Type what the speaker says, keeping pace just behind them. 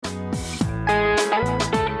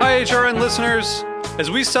HRN listeners.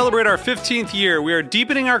 As we celebrate our 15th year, we are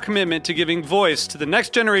deepening our commitment to giving voice to the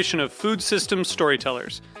next generation of food systems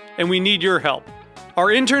storytellers, and we need your help. Our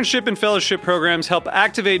internship and fellowship programs help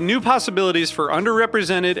activate new possibilities for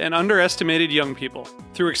underrepresented and underestimated young people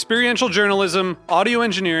through experiential journalism, audio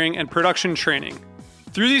engineering, and production training.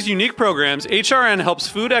 Through these unique programs, HRN helps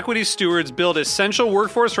food equity stewards build essential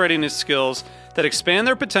workforce readiness skills that expand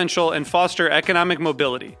their potential and foster economic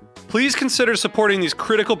mobility. Please consider supporting these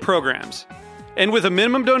critical programs. And with a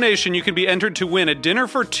minimum donation, you can be entered to win a dinner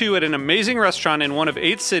for two at an amazing restaurant in one of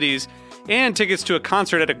 8 cities and tickets to a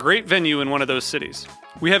concert at a great venue in one of those cities.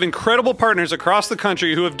 We have incredible partners across the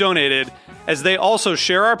country who have donated, as they also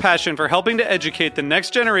share our passion for helping to educate the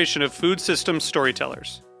next generation of food systems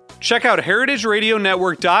storytellers. Check out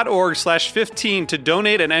heritageradionetwork.org/15 to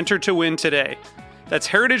donate and enter to win today. That's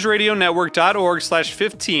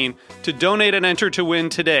heritageradionetwork.org/15 to donate and enter to win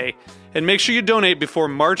today. And make sure you donate before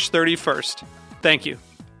March 31st. Thank you.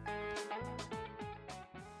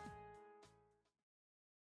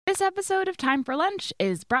 This episode of Time for Lunch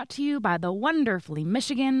is brought to you by the wonderfully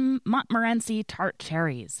Michigan Montmorency Tart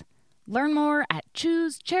Cherries. Learn more at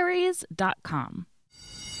choosecherries.com.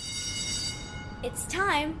 It's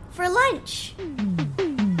time for lunch.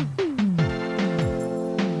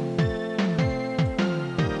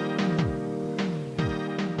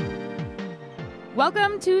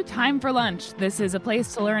 Welcome to Time for Lunch. This is a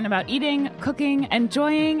place to learn about eating, cooking,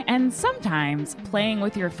 enjoying, and sometimes playing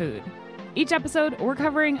with your food. Each episode, we're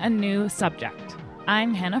covering a new subject.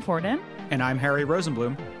 I'm Hannah Forden. And I'm Harry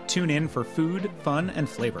Rosenblum. Tune in for food, fun, and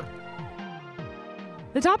flavor.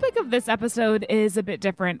 The topic of this episode is a bit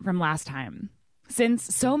different from last time.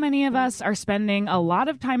 Since so many of us are spending a lot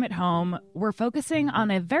of time at home, we're focusing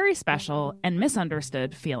on a very special and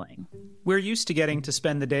misunderstood feeling. We're used to getting to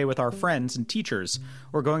spend the day with our friends and teachers,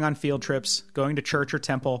 or going on field trips, going to church or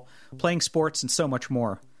temple, playing sports, and so much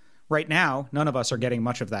more. Right now, none of us are getting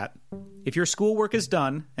much of that. If your schoolwork is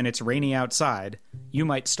done and it's rainy outside, you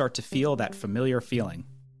might start to feel that familiar feeling.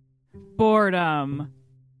 Boredom.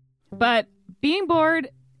 But being bored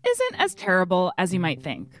isn't as terrible as you might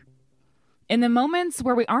think. In the moments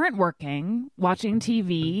where we aren't working, watching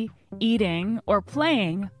TV, eating, or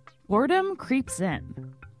playing, boredom creeps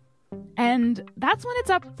in. And that's when it's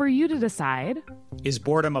up for you to decide. Is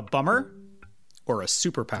boredom a bummer or a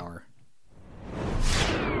superpower?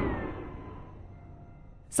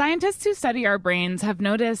 Scientists who study our brains have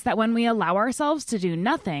noticed that when we allow ourselves to do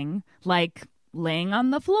nothing, like laying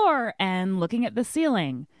on the floor and looking at the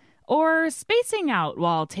ceiling, or spacing out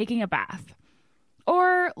while taking a bath,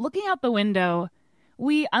 or looking out the window,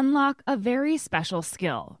 we unlock a very special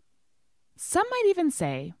skill. Some might even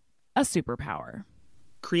say a superpower.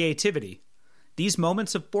 Creativity. These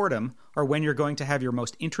moments of boredom are when you're going to have your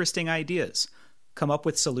most interesting ideas, come up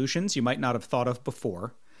with solutions you might not have thought of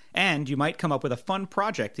before, and you might come up with a fun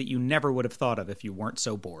project that you never would have thought of if you weren't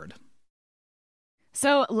so bored.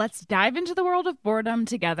 So let's dive into the world of boredom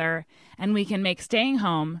together, and we can make staying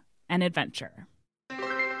home an adventure.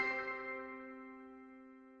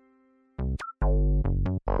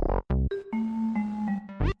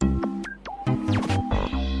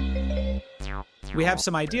 We have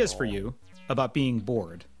some ideas for you about being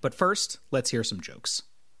bored, but first, let's hear some jokes.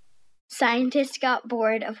 Scientists got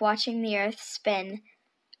bored of watching the Earth spin,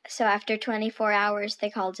 so after 24 hours, they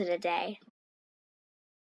called it a day.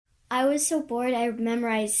 I was so bored I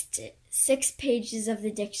memorized 6 pages of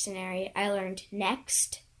the dictionary. I learned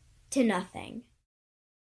next to nothing.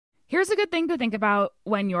 Here's a good thing to think about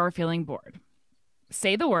when you're feeling bored.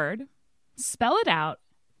 Say the word, spell it out,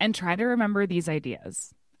 and try to remember these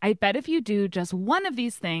ideas. I bet if you do just one of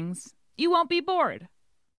these things, you won't be bored.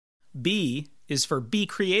 B is for be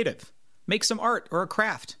creative. Make some art or a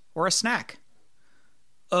craft or a snack.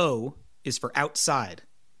 O is for outside.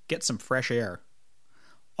 Get some fresh air.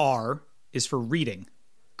 R is for reading.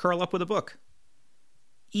 Curl up with a book.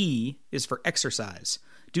 E is for exercise.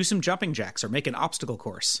 Do some jumping jacks or make an obstacle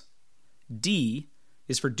course. D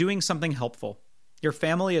is for doing something helpful. Your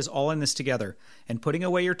family is all in this together, and putting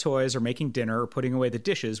away your toys or making dinner or putting away the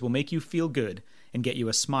dishes will make you feel good and get you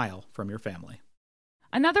a smile from your family.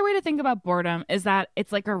 Another way to think about boredom is that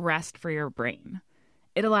it's like a rest for your brain.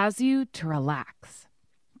 It allows you to relax.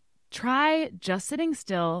 Try just sitting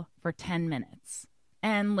still for 10 minutes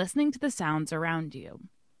and listening to the sounds around you.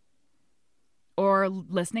 Or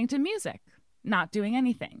listening to music, not doing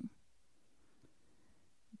anything.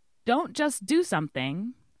 Don't just do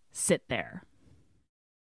something, sit there.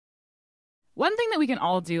 One thing that we can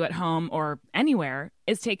all do at home or anywhere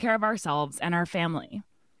is take care of ourselves and our family.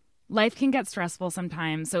 Life can get stressful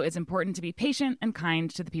sometimes, so it's important to be patient and kind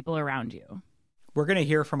to the people around you. We're going to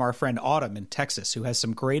hear from our friend Autumn in Texas, who has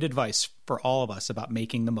some great advice for all of us about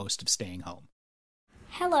making the most of staying home.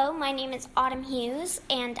 Hello, my name is Autumn Hughes,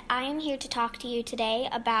 and I am here to talk to you today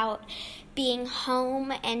about being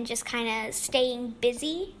home and just kind of staying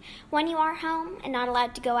busy when you are home and not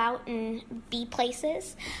allowed to go out and be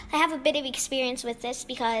places. I have a bit of experience with this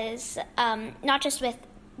because, not just with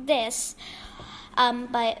this,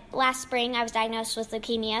 but last spring I was diagnosed with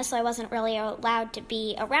leukemia, so I wasn't really allowed to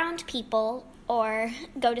be around people or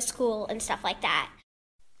go to school and stuff like that.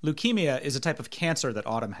 Leukemia is a type of cancer that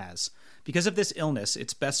Autumn has. Because of this illness,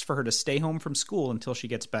 it's best for her to stay home from school until she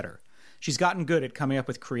gets better. She's gotten good at coming up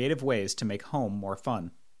with creative ways to make home more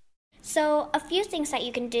fun. So a few things that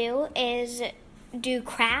you can do is do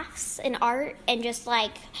crafts and art and just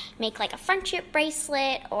make a friendship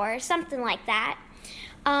bracelet or something like that.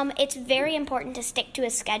 It's very important to stick to a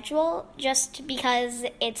schedule just because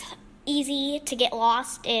it's easy to get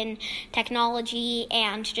lost in technology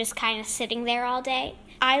and just kind of sitting there all day.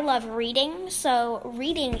 I love reading, so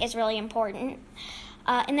reading is really important.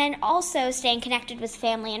 And then also staying connected with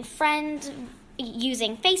family and friends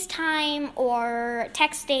using FaceTime or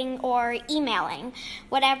texting or emailing,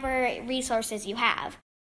 whatever resources you have.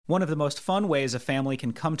 One of the most fun ways a family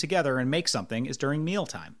can come together and make something is during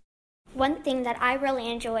mealtime. One thing that I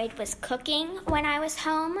really enjoyed was cooking when I was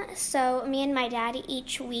home. So me and my dad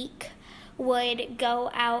each week would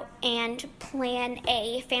go out and plan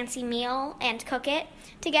a fancy meal and cook it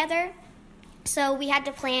together. So we had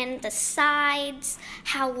to plan the sides,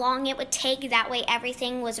 how long it would take, that way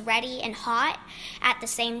everything was ready and hot at the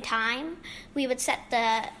same time. We would set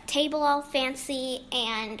the table all fancy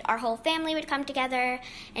and our whole family would come together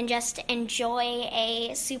and just enjoy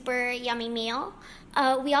a super yummy meal.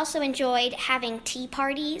 We also enjoyed having tea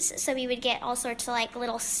parties, so we would get all sorts of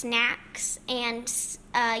little snacks and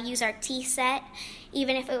use our tea set,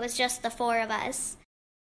 even if it was just the four of us.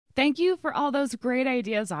 Thank you for all those great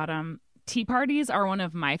ideas, Autumn. Tea parties are one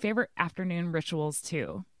of my favorite afternoon rituals,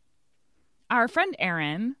 too. Our friend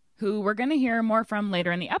Erin, who we're going to hear more from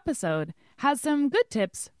later in the episode, has some good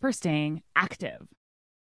tips for staying active.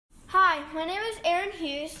 Hi, my name is Erin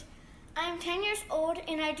Hughes. I'm 10 years old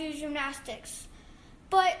and I do gymnastics.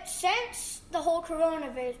 But since the whole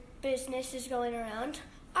corona business is going around,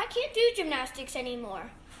 I can't do gymnastics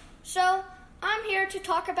anymore. So I'm here to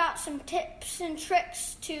talk about some tips and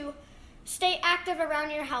tricks to stay active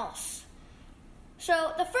around your house.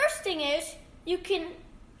 So the first thing is you can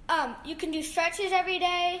do stretches every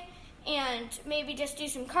day and maybe just do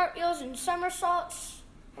some cartwheels and somersaults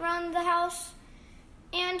around the house.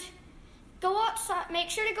 And go outside. Make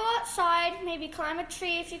sure to go outside. Maybe climb a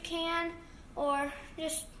tree if you can, or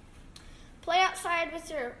just play outside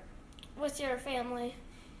with your family.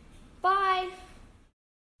 Bye.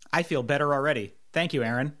 I feel better already. Thank you,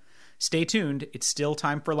 Erin. Stay tuned. It's still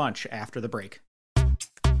time for lunch after the break.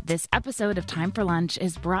 This episode of Time for Lunch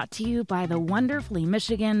is brought to you by the wonderfully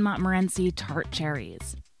Michigan Montmorency tart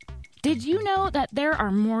cherries. Did you know that there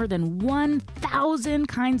are more than 1,000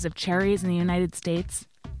 kinds of cherries in the United States?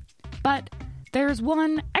 But there's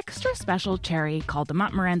one extra special cherry called the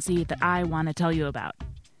Montmorency that I want to tell you about.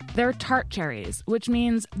 They're tart cherries, which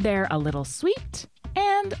means they're a little sweet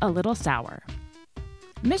and a little sour.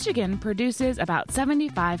 Michigan produces about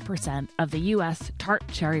 75% of the U.S. tart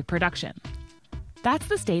cherry production. That's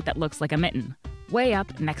the state that looks like a mitten, way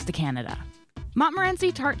up next to Canada.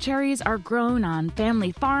 Montmorency tart cherries are grown on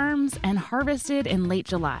family farms and harvested in late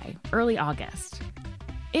July, early August.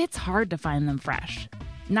 It's hard to find them fresh.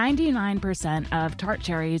 99% of tart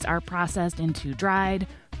cherries are processed into dried,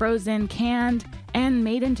 frozen, canned, and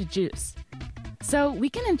made into juice. So we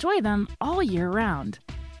can enjoy them all year round.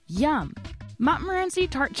 Yum! Montmorency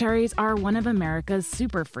tart cherries are one of America's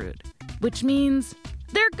superfruit, which means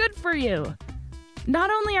they're good for you.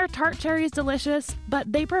 Not only are tart cherries delicious,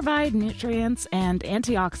 but they provide nutrients and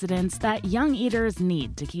antioxidants that young eaters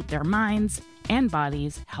need to keep their minds and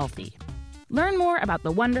bodies healthy. Learn more about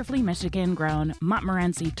the wonderfully Michigan-grown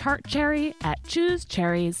Montmorency tart cherry at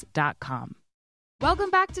choosecherries.com.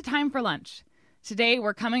 Welcome back to Time for Lunch. Today,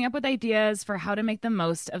 we're coming up with ideas for how to make the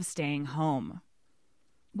most of staying home.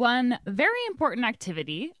 One very important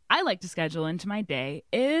activity I like to schedule into my day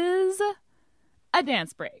is a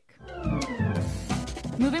dance break.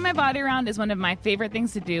 Moving my body around is one of my favorite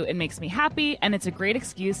things to do. It makes me happy, and it's a great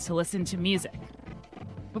excuse to listen to music.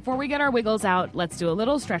 Before we get our wiggles out, let's do a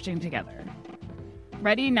little stretching together.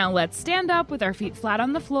 Ready? Now let's stand up with our feet flat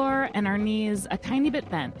on the floor and our knees a tiny bit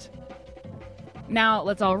bent. Now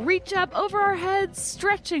let's all reach up over our heads,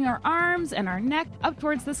 stretching our arms and our neck up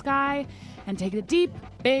towards the sky, and take a deep,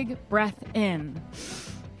 big breath in.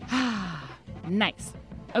 Nice.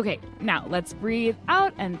 Okay, now let's breathe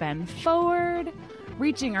out and bend forward,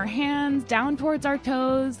 reaching our hands down towards our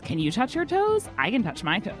toes. Can you touch your toes? I can touch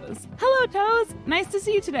my toes. Hello, toes. Nice to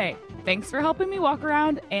see you today. Thanks for helping me walk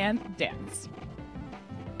around and dance.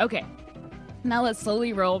 Okay, now let's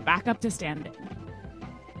slowly roll back up to standing.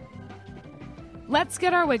 Let's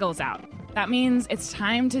get our wiggles out. That means it's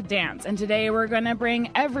time to dance, and today we're going to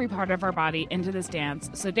bring every part of our body into this dance.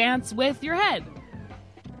 So dance with your head.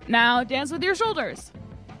 Now dance with your shoulders.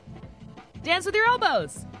 Dance with your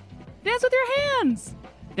elbows. Dance with your hands.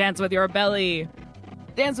 Dance with your belly.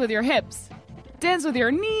 Dance with your hips. Dance with your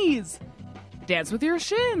knees. Dance with your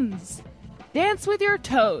shins. Dance with your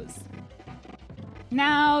toes.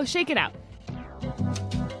 Now shake it out.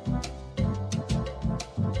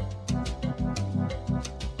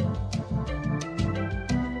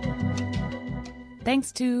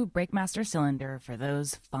 Thanks to Breakmaster Cylinder for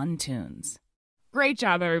those fun tunes. Great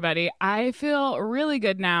job, everybody. I feel really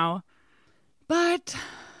good now, but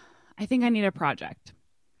I think I need a project.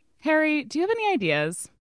 Harry, do you have any ideas?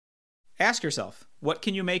 Ask yourself, what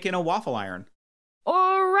can you make in a waffle iron?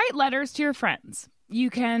 Or write letters to your friends.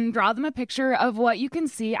 You can draw them a picture of what you can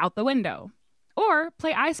see out the window. Or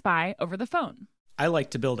play I Spy over the phone. I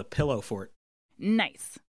like to build a pillow fort.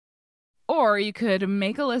 Nice. Or you could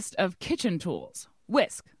make a list of kitchen tools.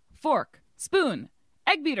 Whisk, fork, spoon,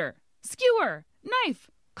 egg beater, skewer, knife,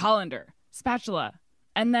 colander, spatula,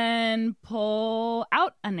 and then pull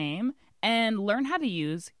out a name and learn how to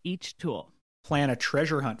use each tool. Plan a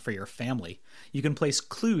treasure hunt for your family. You can place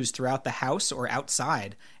clues throughout the house or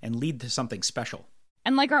outside and lead to something special.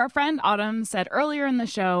 And like our friend Autumn said earlier in the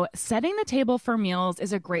show, setting the table for meals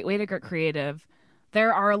is a great way to get creative.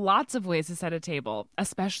 There are lots of ways to set a table,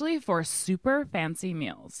 especially for super fancy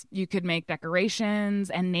meals. You could make decorations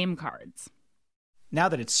and name cards. Now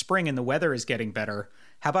that it's spring and the weather is getting better,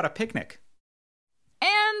 how about a picnic?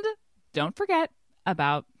 And don't forget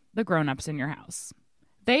about the grown-ups in your house.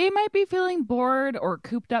 They might be feeling bored or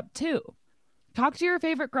cooped up too. Talk to your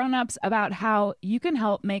favorite grown-ups about how you can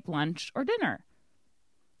help make lunch or dinner.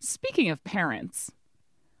 Speaking of parents,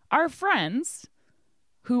 our friends,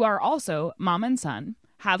 who are also mom and son,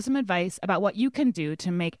 have some advice about what you can do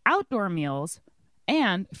to make outdoor meals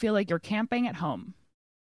and feel like you're camping at home.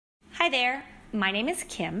 Hi there. My name is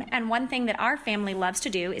Kim, and one thing that our family loves to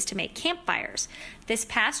do is to make campfires. This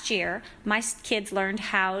past year, my kids learned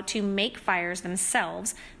how to make fires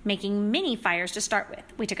themselves, making mini fires to start with.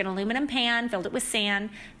 We took an aluminum pan, filled it with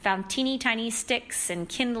sand, found teeny tiny sticks and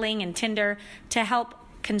kindling and tinder to help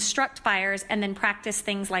construct fires, and then practice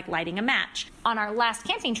things like lighting a match. On our last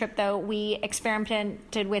camping trip, though, we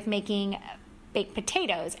experimented with making baked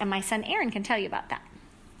potatoes, and my son Aaron can tell you about that.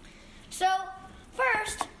 So,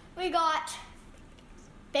 first, we got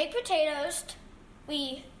baked potatoes,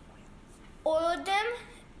 we oiled them,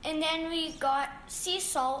 and then we got sea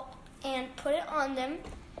salt and put it on them,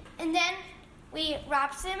 and then we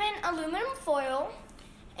wrapped them in aluminum foil,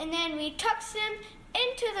 and then we tucked them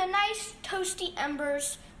into the nice toasty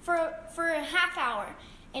embers for a half hour,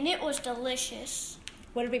 and it was delicious.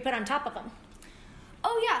 What did we put on top of them?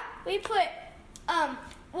 Oh yeah, we put,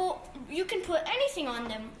 well, you can put anything on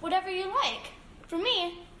them, whatever you like. For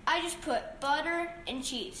me, I just put butter and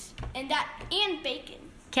cheese, and bacon.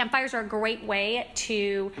 Campfires are a great way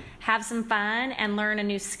to have some fun and learn a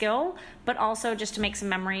new skill, but also just to make some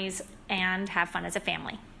memories and have fun as a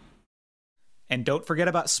family. And don't forget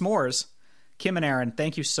about s'mores. Kim and Aaron,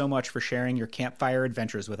 thank you so much for sharing your campfire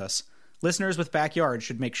adventures with us. Listeners with backyards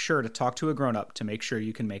should make sure to talk to a grown-up to make sure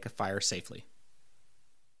you can make a fire safely.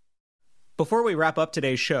 Before we wrap up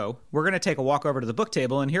today's show, we're going to take a walk over to the book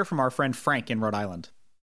table and hear from our friend Frank in Rhode Island.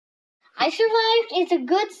 I Survived is a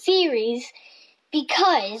good series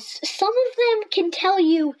because some of them can tell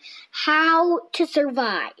you how to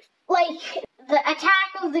survive. Like the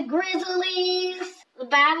attack of the Grizzlies, the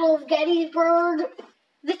Battle of Gettysburg,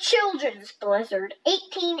 the Children's Blizzard,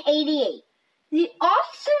 1888. The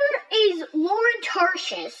author is Lauren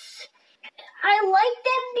Tarshis. I like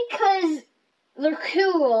them because they're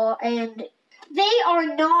cool and they are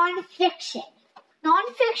nonfiction.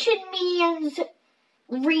 Nonfiction means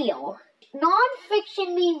real.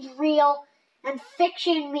 Nonfiction means real, and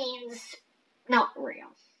fiction means not real.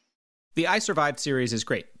 The I Survived series is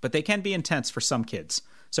great, but they can be intense for some kids.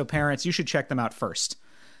 So parents, you should check them out first.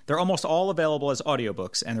 They're almost all available as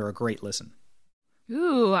audiobooks, and they're a great listen.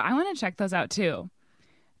 Ooh, I want to check those out too.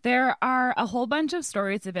 There are a whole bunch of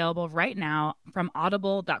stories available right now from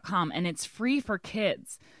audible.com, and it's free for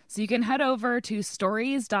kids. So you can head over to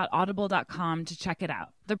stories.audible.com to check it out.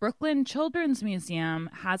 The Brooklyn Children's Museum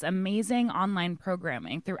has amazing online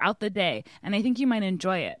programming throughout the day, and I think you might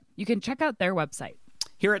enjoy it. You can check out their website.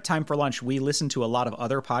 Here at Time for Lunch, we listen to a lot of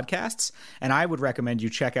other podcasts, and I would recommend you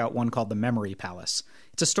check out one called The Memory Palace.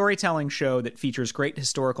 It's a storytelling show that features great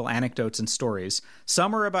historical anecdotes and stories.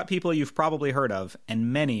 Some are about people you've probably heard of,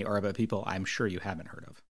 and many are about people I'm sure you haven't heard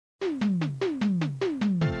of.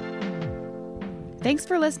 Thanks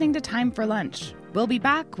for listening to Time for Lunch. We'll be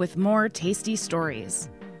back with more tasty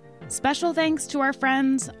stories. Special thanks to our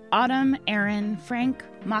friends Autumn, Aaron, Frank,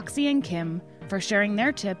 Moxie, and Kim for sharing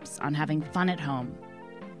their tips on having fun at home.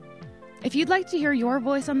 If you'd like to hear your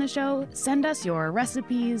voice on the show, send us your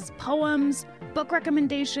recipes, poems, book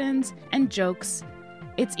recommendations, and jokes.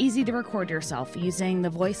 It's easy to record yourself using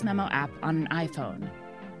the voice memo app on an iPhone.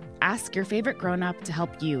 Ask your favorite grown-up to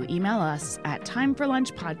help you. Email us at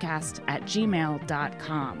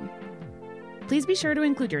timeforlunchpodcast@gmail.com. Please be sure to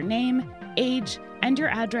include your name, age, and your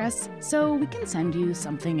address so we can send you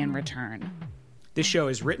something in return. This show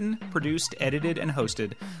is written, produced, edited, and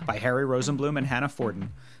hosted by Harry Rosenblum and Hannah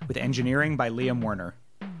Forden, with engineering by Liam Werner.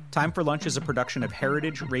 Time for Lunch is a production of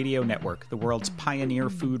Heritage Radio Network, the world's pioneer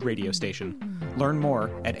food radio station. Learn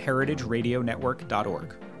more at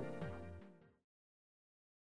heritageradionetwork.org.